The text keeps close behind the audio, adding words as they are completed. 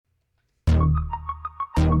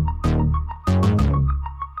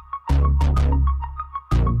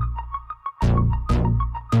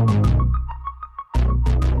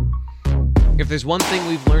there's one thing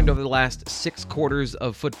we've learned over the last 6 quarters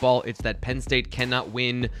of football, it's that Penn State cannot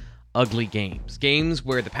win ugly games. Games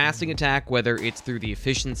where the passing attack, whether it's through the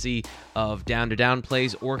efficiency of down-to-down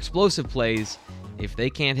plays or explosive plays, if they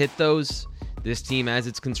can't hit those, this team, as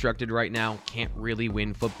it's constructed right now, can't really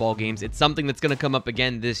win football games. It's something that's going to come up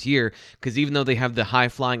again this year, because even though they have the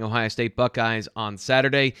high-flying Ohio State Buckeyes on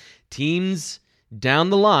Saturday, teams down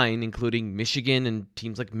the line, including Michigan and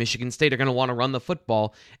teams like Michigan State, are going to want to run the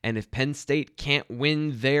football, and if Penn State can't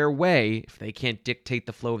win their way, if they can't dictate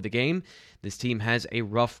the flow of the game, this team has a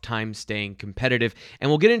rough time staying competitive.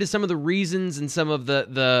 And we'll get into some of the reasons and some of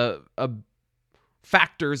the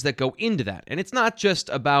factors that go into that. And it's not just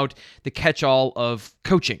about the catch-all of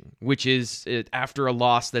coaching, which is, after a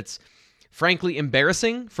loss that's frankly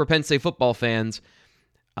embarrassing for Penn State football fans,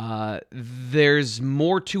 there's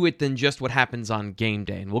more to it than just what happens on game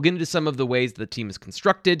day. And we'll get into some of the ways the team is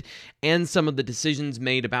constructed and some of the decisions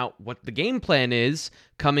made about what the game plan is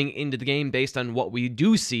coming into the game based on what we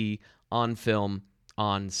do see on film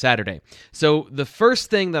on Saturday. So the first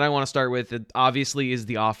thing that I want to start with, obviously, is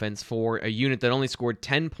the offense for a unit that only scored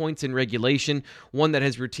 10 points in regulation, one that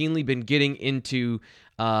has routinely been getting into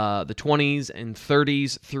the 20s and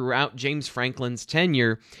 30s throughout James Franklin's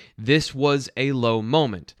tenure. This was a low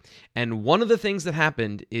moment. And one of the things that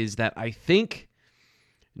happened is that I think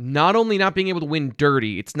not only not being able to win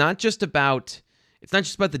dirty, it's not just about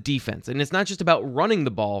the defense, and it's not just about running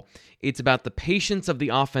the ball, it's about the patience of the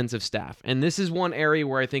offensive staff. And this is one area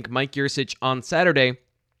where I think Mike Yurcich on Saturday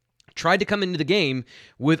tried to come into the game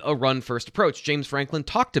with a run-first approach. James Franklin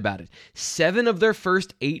talked about it. 7 of their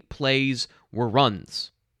first 8 plays were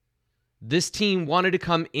runs. This team wanted to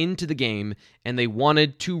come into the game, and they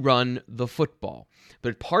wanted to run the football.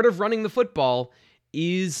 But part of running the football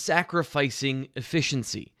is sacrificing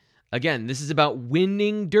efficiency. Again, this is about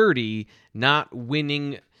winning dirty, not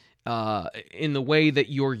winning in the way that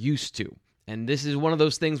you're used to. And this is one of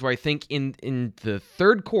those things where I think in the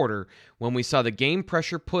third quarter, when we saw the game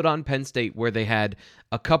pressure put on Penn State, where they had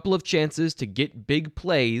a couple of chances to get big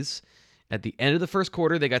plays, at the end of the first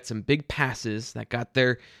quarter, they got some big passes that got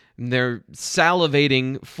they're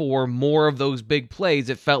salivating for more of those big plays.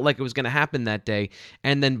 It felt like it was going to happen that day.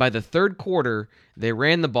 And then by the third quarter, they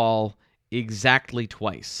ran the ball exactly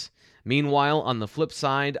twice. Meanwhile, on the flip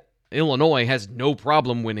side, Illinois has no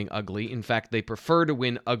problem winning ugly. In fact, they prefer to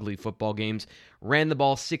win ugly football games. Ran the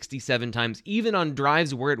ball 67 times, even on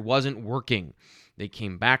drives where it wasn't working. They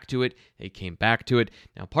came back to it.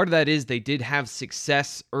 Now, part of that is they did have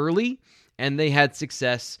success early, and they had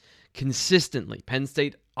success consistently. Penn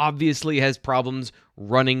State obviously has problems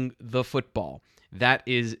running the football. That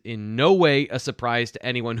is in no way a surprise to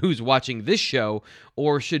anyone who's watching this show,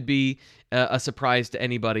 or should be a surprise to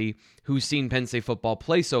anybody who's seen Penn State football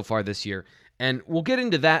play so far this year. And we'll get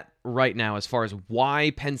into that right now as far as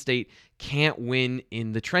why Penn State can't win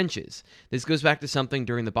in the trenches. This goes back to something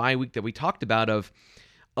during the bye week that we talked about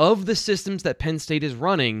of the systems that Penn State is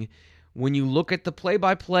running. When you look at the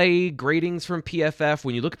play-by-play gradings from PFF,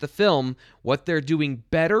 when you look at the film, what they're doing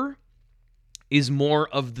better is more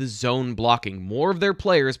of the zone blocking. More of their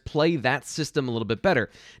players play that system a little bit better.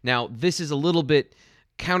 Now, this is a little bit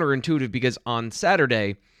counterintuitive because on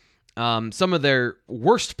Saturday, some of their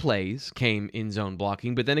worst plays came in zone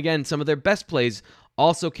blocking, but then again, some of their best plays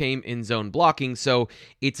also came in zone blocking, so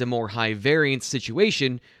it's a more high variance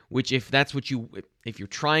situation, which if you're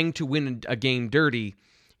trying to win a game dirty,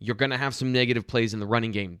 you're going to have some negative plays in the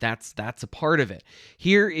running game. That's a part of it.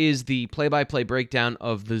 Here is the play-by-play breakdown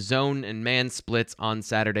of the zone and man splits on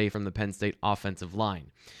Saturday from the Penn State offensive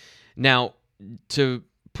line. Now, to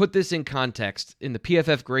put this in context, in the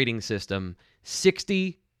PFF grading system,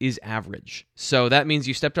 60 is average. So that means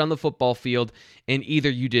you stepped on the football field and either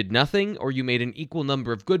you did nothing or you made an equal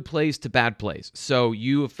number of good plays to bad plays. So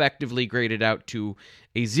you effectively graded out to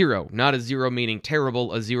a 0. Not a 0 meaning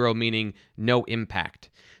terrible, a 0 meaning no impact.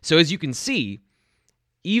 So as you can see,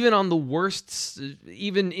 even on the worst,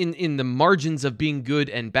 even in the margins of being good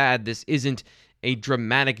and bad, this isn't a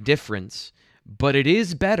dramatic difference, but it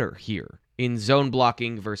is better here in zone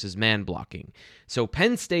blocking versus man blocking. So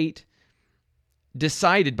Penn State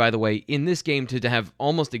decided, by the way, in this game to have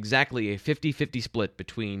almost exactly a 50-50 split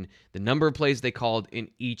between the number of plays they called in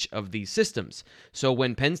each of these systems. So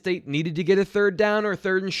when Penn State needed to get a third down or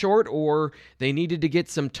third and short, or they needed to get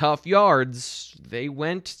some tough yards, they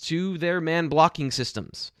went to their man blocking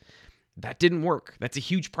systems. That didn't work. That's a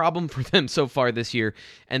huge problem for them so far this year,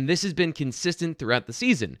 and this has been consistent throughout the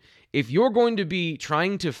season. If you're going to be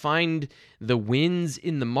trying to find the wins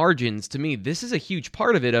in the margins, to me, this is a huge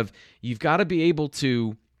part of it. You've got to be able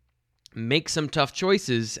to make some tough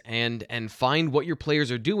choices and find what your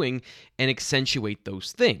players are doing and accentuate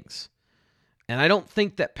those things. And I don't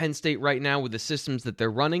think that Penn State right now, with the systems that they're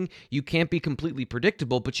running, you can't be completely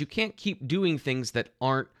predictable, but you can't keep doing things that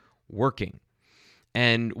aren't working.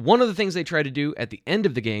 And one of the things they tried to do at the end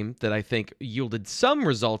of the game that I think yielded some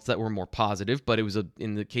results that were more positive, but it was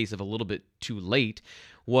in the case of a little bit too late,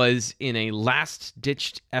 was in a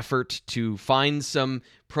last-ditched effort to find some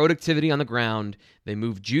productivity on the ground. They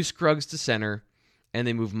moved Juice Scruggs to center, and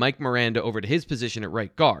they moved Mike Miranda over to his position at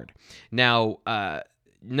right guard. Now,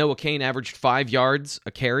 Noah Cain averaged 5 yards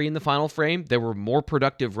a carry in the final frame. There were more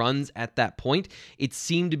productive runs at that point. It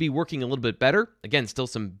seemed to be working a little bit better. Again, still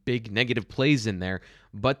some big negative plays in there,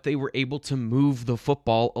 but they were able to move the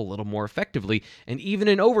football a little more effectively. And even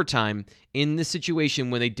in overtime, in this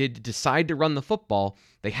situation when they did decide to run the football,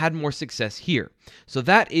 they had more success here. So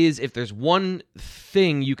that is, if there's one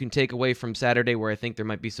thing you can take away from Saturday where I think there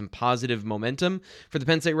might be some positive momentum for the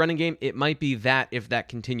Penn State running game, it might be that if that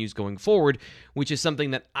continues going forward, which is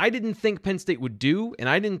something that I didn't think Penn State would do, and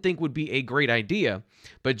I didn't think would be a great idea.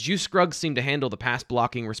 But Juice Scruggs seemed to handle the pass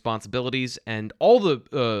blocking responsibilities and all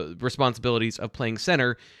the responsibilities of playing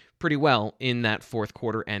center pretty well in that fourth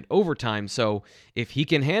quarter and overtime. So if he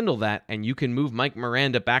can handle that and you can move Mike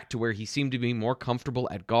Miranda back to where he seemed to be more comfortable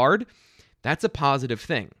at guard, that's a positive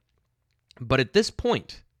thing. But at this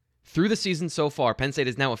point, through the season so far, Penn State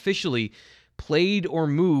has now officially played or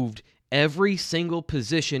moved every single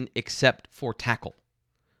position except for tackle.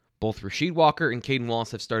 Both Rasheed Walker and Caden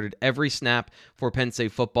Wallace have started every snap for Penn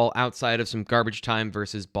State football outside of some garbage time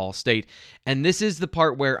versus Ball State. And this is the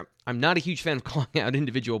part where I'm not a huge fan of calling out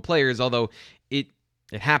individual players, although it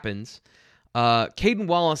happens. Caden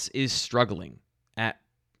Wallace is struggling at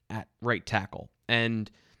right tackle.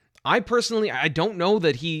 And I personally, I don't know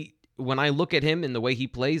that when I look at him and the way he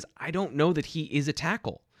plays, I don't know that he is a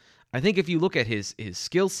tackle. I think if you look at his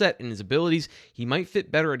skill set and his abilities, he might fit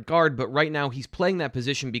better at guard, but right now he's playing that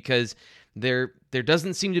position because there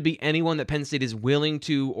doesn't seem to be anyone that Penn State is willing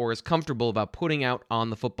to or is comfortable about putting out on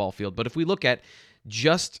the football field. But if we look at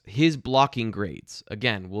just his blocking grades,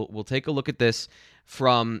 again, we'll take a look at this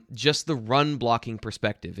from just the run blocking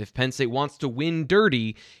perspective. If Penn State wants to win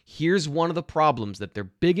dirty, here's one of the problems, that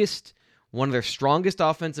one of their strongest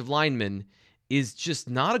offensive linemen is just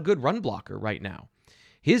not a good run blocker right now.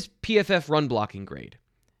 His PFF run blocking grade,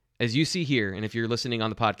 as you see here, and if you're listening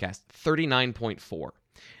on the podcast, 39.4.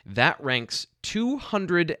 That ranks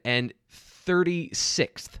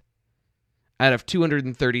 236th out of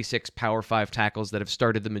 236 Power 5 tackles that have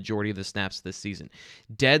started the majority of the snaps this season.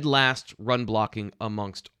 Dead last run blocking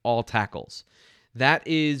amongst all tackles. That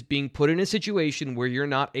is being put in a situation where you're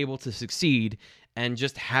not able to succeed and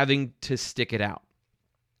just having to stick it out.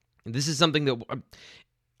 And this is something that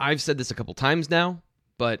I've said this a couple times now,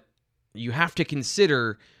 but you have to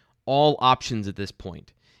consider all options at this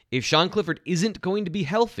point. If Sean Clifford isn't going to be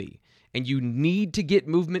healthy and you need to get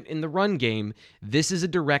movement in the run game, this is a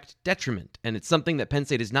direct detriment, and it's something that Penn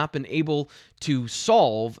State has not been able to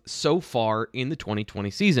solve so far in the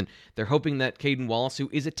 2020 season. They're hoping that Caden Wallace, who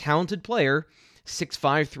is a talented player,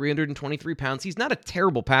 6'5", 323 pounds, he's not a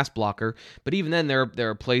terrible pass blocker, but even then there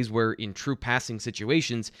are plays where in true passing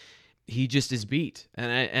situations, he just is beat.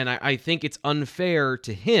 And I think it's unfair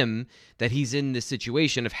to him that he's in this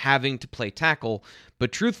situation of having to play tackle.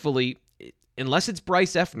 But truthfully, unless it's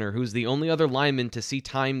Bryce Effner, who's the only other lineman to see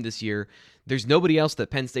time this year, there's nobody else that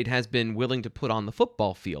Penn State has been willing to put on the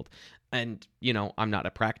football field. And, I'm not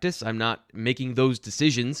at practice. I'm not making those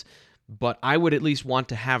decisions. But I would at least want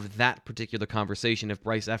to have that particular conversation if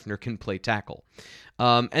Bryce Effner can play tackle.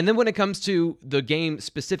 And then when it comes to the game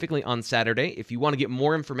specifically on Saturday, if you want to get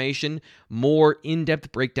more information, more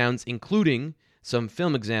in-depth breakdowns, including some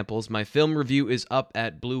film examples, my film review is up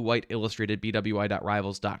at Blue-White Illustrated,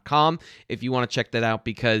 bwi.rivals.com, if you want to check that out,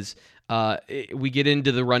 because we get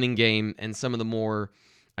into the running game and some of the more,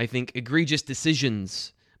 I think, egregious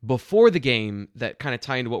decisions before the game that kind of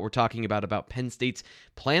tie into what we're talking about Penn State's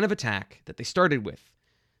plan of attack that they started with.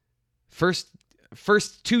 First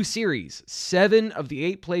 2 series, 7 of the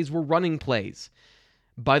 8 plays were running plays.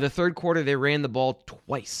 By the third quarter, they ran the ball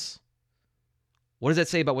twice. What does that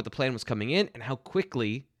say about what the plan was coming in and how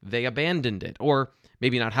quickly they abandoned it? Or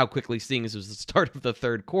maybe not how quickly, seeing as it was the start of the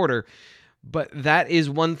third quarter. But that is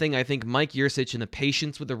one thing I think Mike Yurcich and the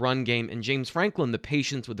patience with the run game, and James Franklin, the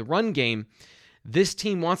patience with the run game, this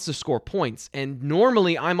team wants to score points, and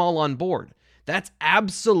normally I'm all on board. That's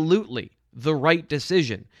absolutely the right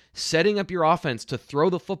decision. Setting up your offense to throw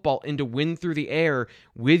the football and to win through the air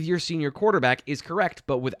with your senior quarterback is correct,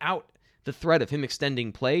 but without the threat of him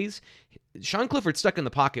extending plays, Sean Clifford stuck in the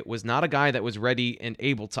pocket was not a guy that was ready and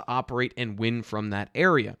able to operate and win from that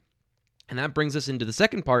area. And that brings us into the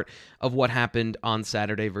second part of what happened on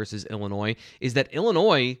Saturday versus Illinois, is that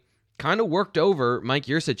Illinois kind of worked over Mike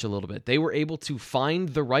Yurcich a little bit. They were able to find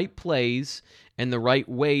the right plays and the right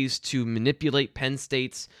ways to manipulate Penn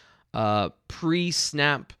State's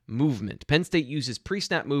pre-snap movement. Penn State uses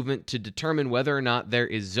pre-snap movement to determine whether or not there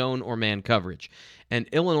is zone or man coverage. And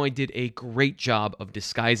Illinois did a great job of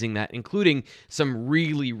disguising that, including some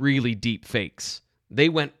really, really deep fakes. They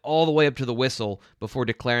went all the way up to the whistle before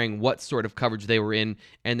declaring what sort of coverage they were in,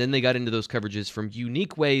 and then they got into those coverages from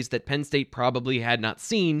unique ways that Penn State probably had not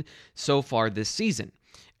seen so far this season.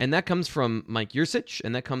 And that comes from Mike Yurcich,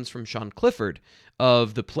 and that comes from Sean Clifford,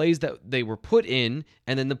 of the plays that they were put in,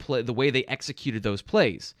 and then the way they executed those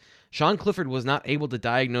plays. Sean Clifford was not able to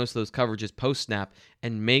diagnose those coverages post-snap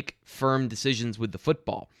and make firm decisions with the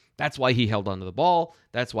football. That's why he held onto the ball.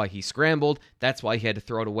 That's why he scrambled. That's why he had to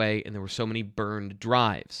throw it away, and there were so many burned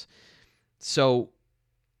drives. So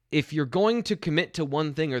if you're going to commit to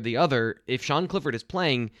one thing or the other, if Sean Clifford is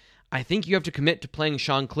playing, I think you have to commit to playing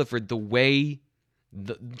Sean Clifford the way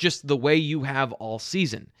you have all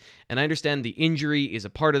season. And I understand the injury is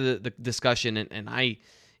a part of the discussion, and I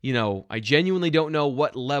genuinely don't know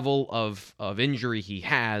what level of injury he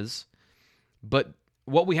has, but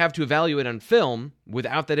what we have to evaluate on film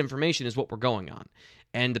without that information is what we're going on.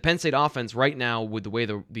 And the Penn State offense right now, with the way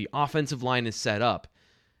the offensive line is set up,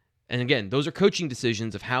 and again, those are coaching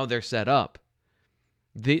decisions of how they're set up,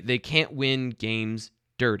 they can't win games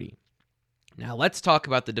dirty. Now, let's talk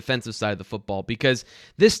about the defensive side of the football, because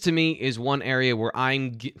this, to me, is one area where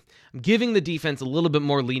I'm giving the defense a little bit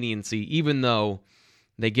more leniency, even though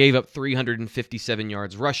they gave up 357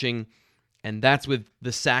 yards rushing, and that's with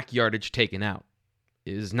the sack yardage taken out.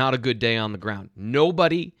 It is not a good day on the ground.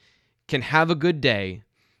 Nobody can have a good day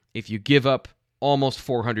if you give up almost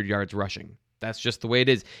 400 yards rushing. That's just the way it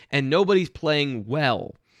is. And nobody's playing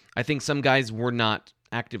well. I think some guys were not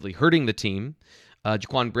actively hurting the team.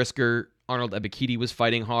 Jaquan Brisker, Arnold Ebiketie was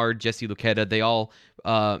fighting hard, Jesse Luketa, they all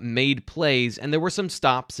made plays, and there were some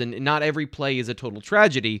stops, and not every play is a total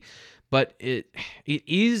tragedy, but it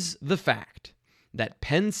is the fact that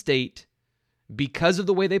Penn State, because of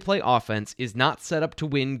the way they play offense, is not set up to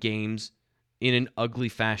win games in an ugly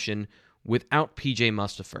fashion without P.J.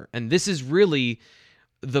 Mustipher. And this is really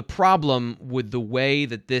the problem with the way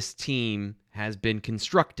that this team has been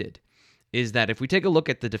constructed, is that if we take a look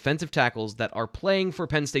at the defensive tackles that are playing for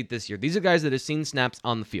Penn State this year, these are guys that have seen snaps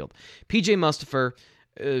on the field. P.J. Mustipher,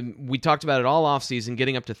 we talked about it all offseason,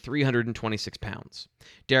 getting up to 326 pounds.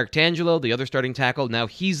 Derek Tangelo, the other starting tackle, now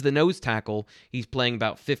he's the nose tackle. He's playing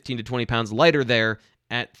about 15 to 20 pounds lighter there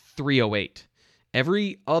at 308.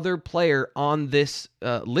 Every other player on this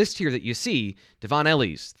list here that you see, Devon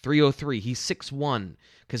Ellies, 303, he's 6'1".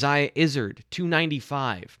 Keziah Izzard,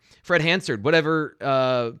 295. Fred Hansard, whatever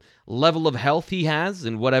level of health he has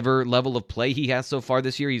and whatever level of play he has so far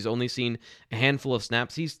this year, he's only seen a handful of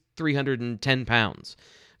snaps. He's 310 pounds.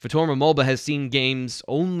 Fatorma Mulba has seen games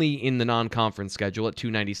only in the non-conference schedule at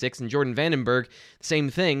 296, and Jordan Vandenberg, same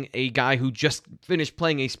thing, a guy who just finished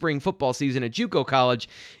playing a spring football season at JUCO College,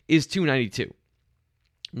 is 292.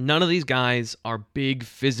 None of these guys are big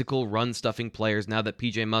physical run-stuffing players now that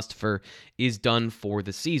P.J. Mustipher is done for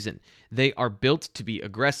the season. They are built to be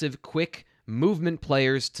aggressive, quick, movement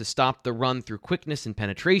players to stop the run through quickness and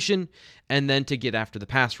penetration, and then to get after the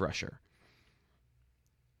pass rusher.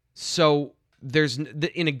 So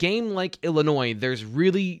in a game like Illinois, there's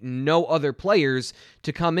really no other players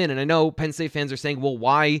to come in. And I know Penn State fans are saying, well,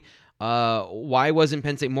 why wasn't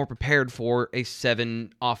Penn State more prepared for a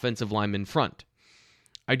 7 offensive lineman front?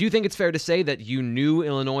 I do think it's fair to say that you knew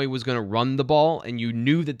Illinois was going to run the ball, and you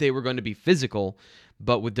knew that they were going to be physical.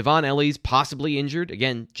 But with Devon Ellies possibly injured,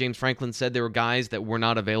 again, James Franklin said there were guys that were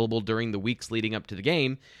not available during the weeks leading up to the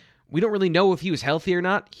game. We don't really know if he was healthy or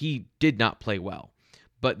not. He did not play well.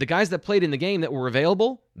 But the guys that played in the game that were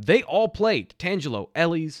available, they all played. Tangelo,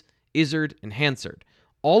 Ellies, Izzard, and Hansard.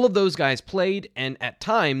 All of those guys played, and at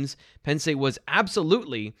times, Penn State was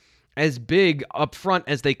absolutely as big up front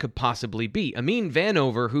as they could possibly be. Amin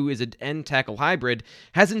Vanover, who is an end tackle hybrid,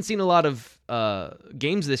 hasn't seen a lot of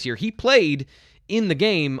games this year. He played in the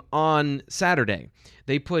game on Saturday.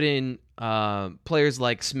 They put in players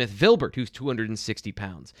like Smith Vilbert, who's 260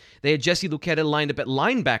 pounds. They had Jesse Luketa lined up at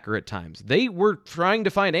linebacker at times. They were trying to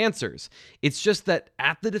find answers. It's just that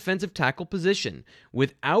at the defensive tackle position,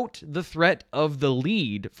 without the threat of the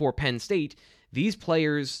lead for Penn State, these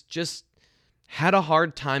players just had a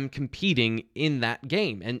hard time competing in that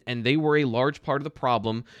game. And they were a large part of the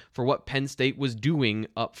problem for what Penn State was doing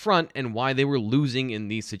up front and why they were losing in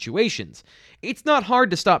these situations. It's not hard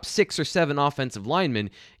to stop 6 or 7 offensive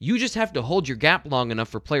linemen. You just have to hold your gap long enough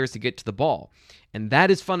for players to get to the ball. And that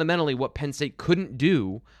is fundamentally what Penn State couldn't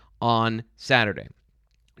do on Saturday.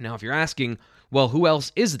 Now, if you're asking, well, who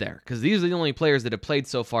else is there? Because these are the only players that have played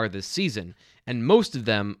so far this season, and most of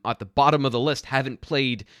them at the bottom of the list haven't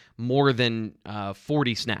played more than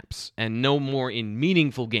 40 snaps, and no more in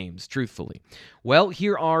meaningful games, truthfully. Well,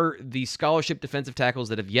 here are the scholarship defensive tackles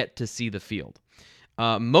that have yet to see the field.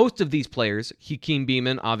 Most of these players, Hakeem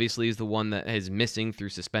Beamon obviously is the one that is missing through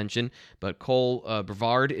suspension, but Cole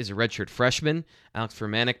Brevard is a redshirt freshman. Alex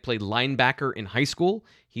Fermanek played linebacker in high school.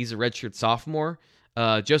 He's a redshirt sophomore.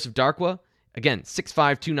 Joseph Darkwa, again,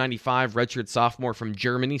 6'5", 295, redshirt sophomore from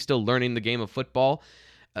Germany, still learning the game of football.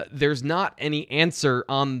 There's not any answer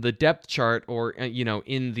on the depth chart or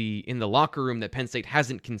in the locker room that Penn State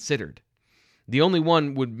hasn't considered. The only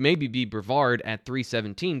one would maybe be Brevard at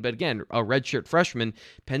 317, but again, a redshirt freshman.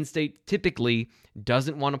 Penn State typically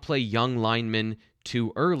doesn't want to play young linemen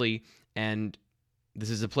too early, and this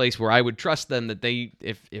is a place where I would trust them that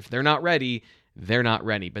if they're not ready, they're not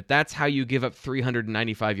ready. But that's how you give up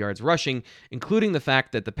 395 yards rushing, including the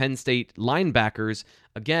fact that the Penn State linebackers,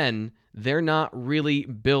 again, they're not really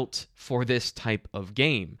built for this type of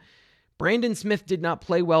game. Brandon Smith did not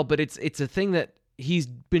play well, but it's a thing that he's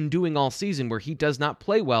been doing all season where he does not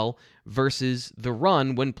play well versus the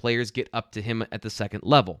run when players get up to him at the second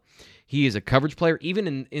level. He is a coverage player.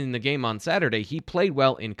 Even in the game on Saturday, he played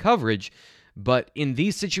well in coverage, but in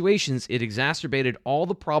these situations, it exacerbated all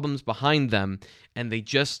the problems behind them, and they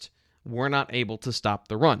just were not able to stop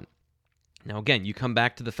the run. Now, again, you come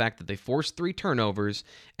back to the fact that they forced 3 turnovers,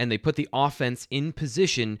 and they put the offense in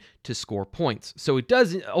position to score points. So it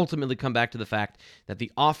does ultimately come back to the fact that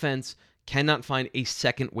the offense cannot find a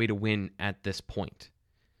second way to win at this point.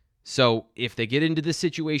 So if they get into this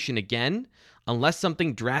situation again, unless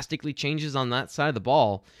something drastically changes on that side of the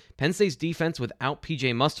ball, Penn State's defense without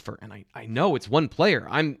P.J. Mustipher, and I know it's one player,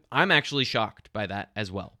 I'm actually shocked by that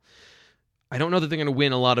as well. I don't know that they're going to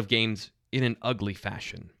win a lot of games in an ugly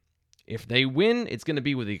fashion. If they win, it's going to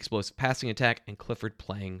be with the explosive passing attack and Clifford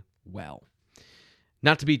playing well.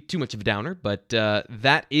 Not to be too much of a downer, but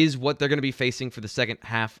that is what they're going to be facing for the second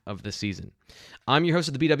half of the season. I'm your host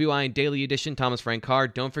of the BWI Daily Edition, Thomas Frank Carr.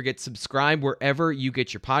 Don't forget to subscribe wherever you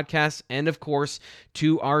get your podcasts, and of course,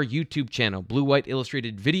 to our YouTube channel, Blue White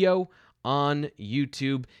Illustrated Video on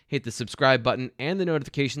YouTube. Hit the subscribe button and the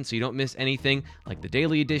notification so you don't miss anything like the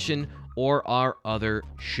Daily Edition or our other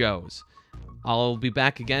shows. I'll be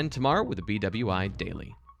back again tomorrow with the BWI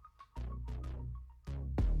Daily.